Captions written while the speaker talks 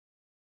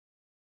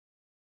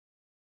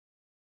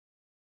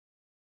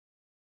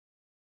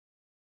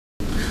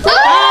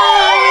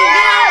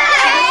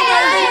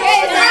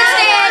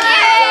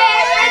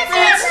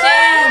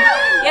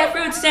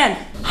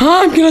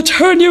I'm gonna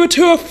turn you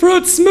into a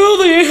fruit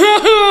smoothie.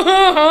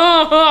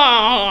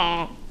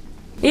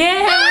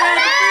 Yeah!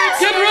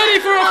 Get ready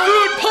for a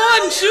fruit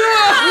punch!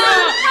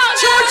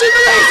 Charging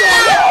laser!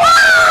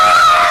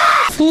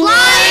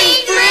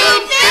 Flying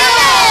fruit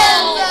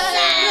fields!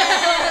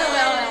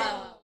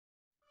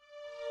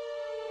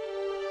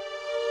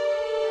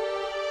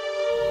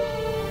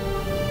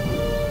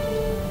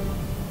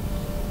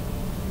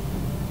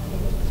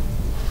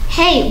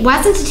 Hey, why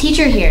isn't the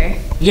teacher here?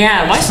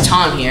 Yeah, why's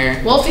Tom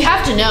here? Well, if you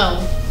have to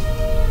know.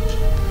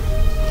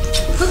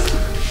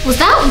 Was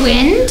that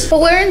wind?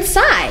 But we're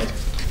inside.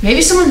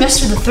 Maybe someone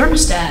messed with the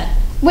thermostat.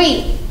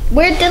 Wait,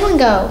 where'd Dylan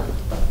go?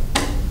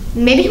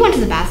 Maybe he went to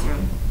the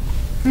bathroom.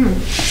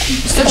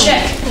 Let's go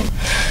check.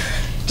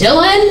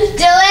 Dylan?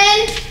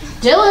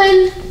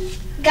 Dylan?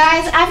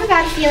 Guys, I have a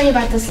bad feeling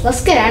about this.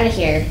 Let's get out of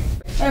here.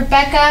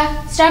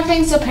 Rebecca, stop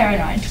being so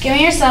paranoid. Give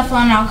me your cell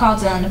phone and I'll call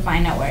Dylan to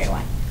find out where he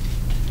went.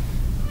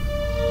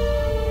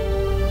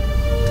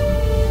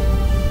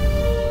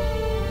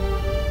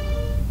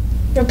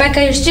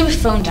 Rebecca, your stupid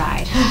phone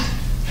died.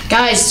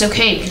 Guys, it's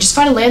okay. We can just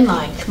find a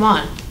landline. Come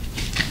on.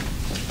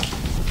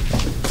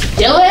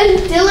 Dylan?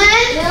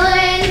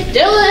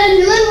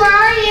 Dylan, where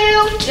are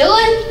you?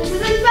 Dylan? This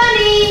isn't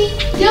funny.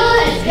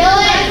 Dylan?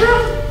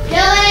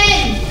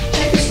 Dylan!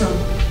 Check this room.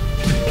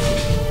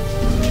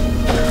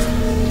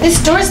 This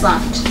door's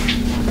locked,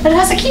 but it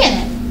has a key in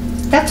it.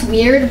 That's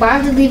weird. Why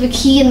would they leave a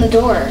key in the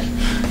door?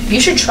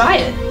 You should try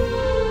it.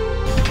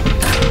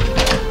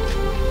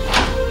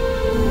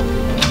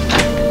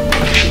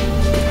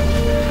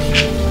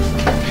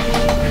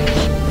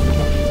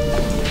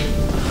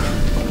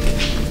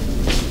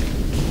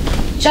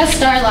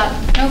 Just door lock,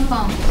 no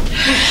phone.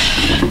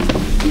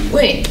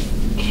 Wait.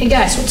 Hey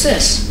guys, what's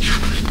this?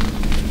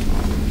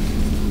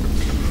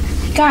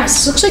 Guys,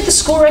 this looks like the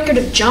school record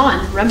of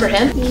John. Remember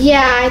him?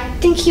 Yeah, I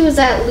think he was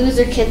that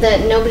loser kid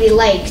that nobody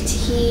liked.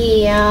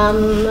 He,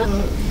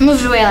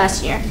 Moved away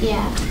last year.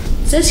 yeah.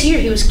 It says here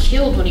he was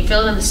killed when he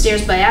fell down the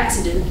stairs by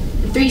accident.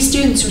 And 3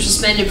 students were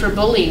suspended for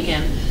bullying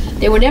him.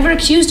 They were never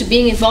accused of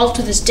being involved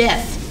with his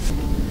death.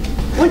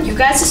 Weren't you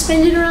guys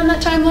suspended around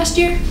that time last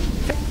year?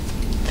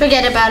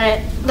 Forget about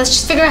it. Let's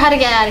just figure out how to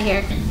get out of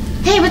here.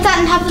 Hey, what's that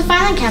on top of the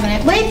filing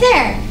cabinet? Right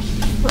there.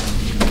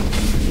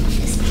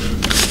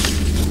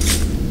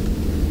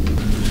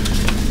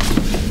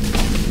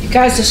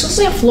 Guys, this looks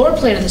like a floor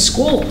plan of the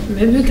school.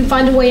 Maybe we can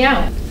find a way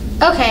out.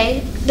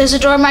 Okay, there's a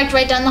door marked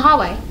right down the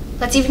hallway.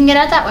 Let's see if we can get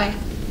out that way.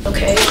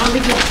 Okay, on we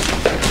go.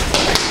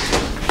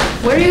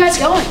 Where are you guys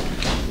going?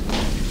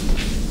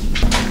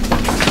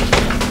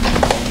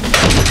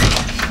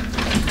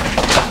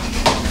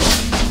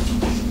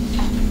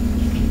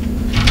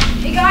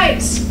 Hey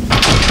guys!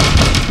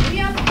 Maybe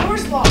out the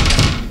door's locked.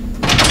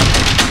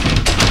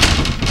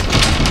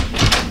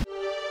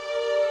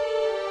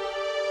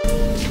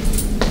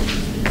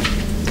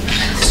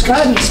 There's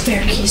gotta be a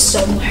spare key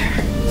somewhere.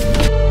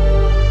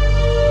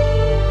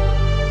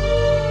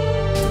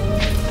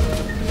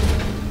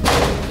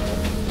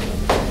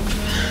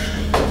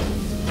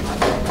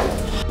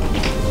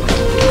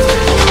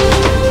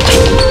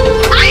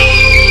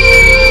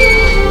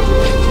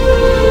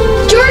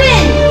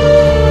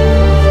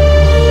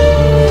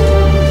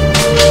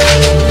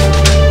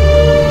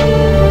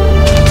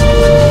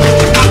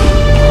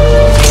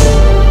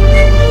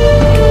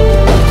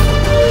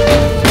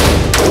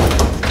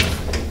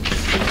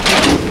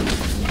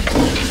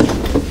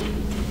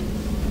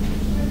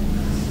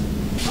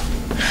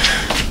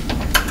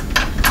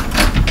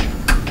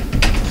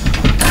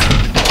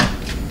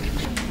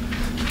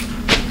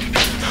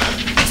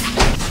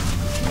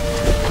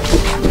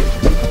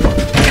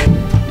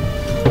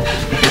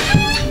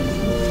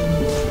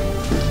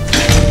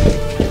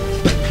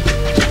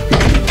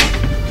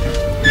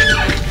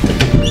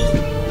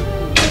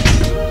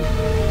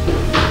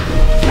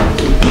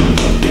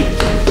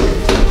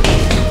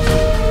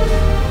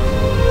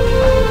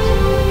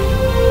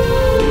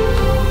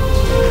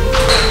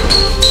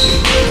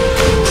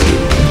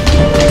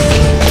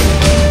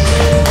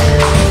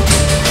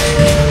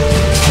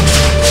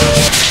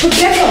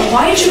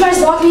 Why didn't you guys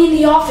lock me in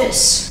the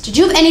office? Did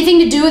you have anything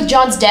to do with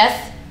John's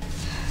death?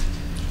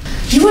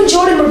 You and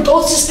Jordan were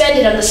both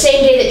suspended on the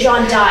same day that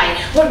John died.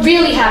 What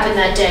really happened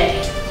that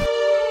day?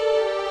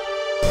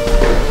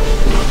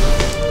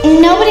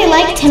 Nobody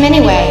liked him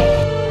anyway.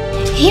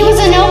 He was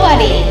a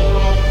nobody.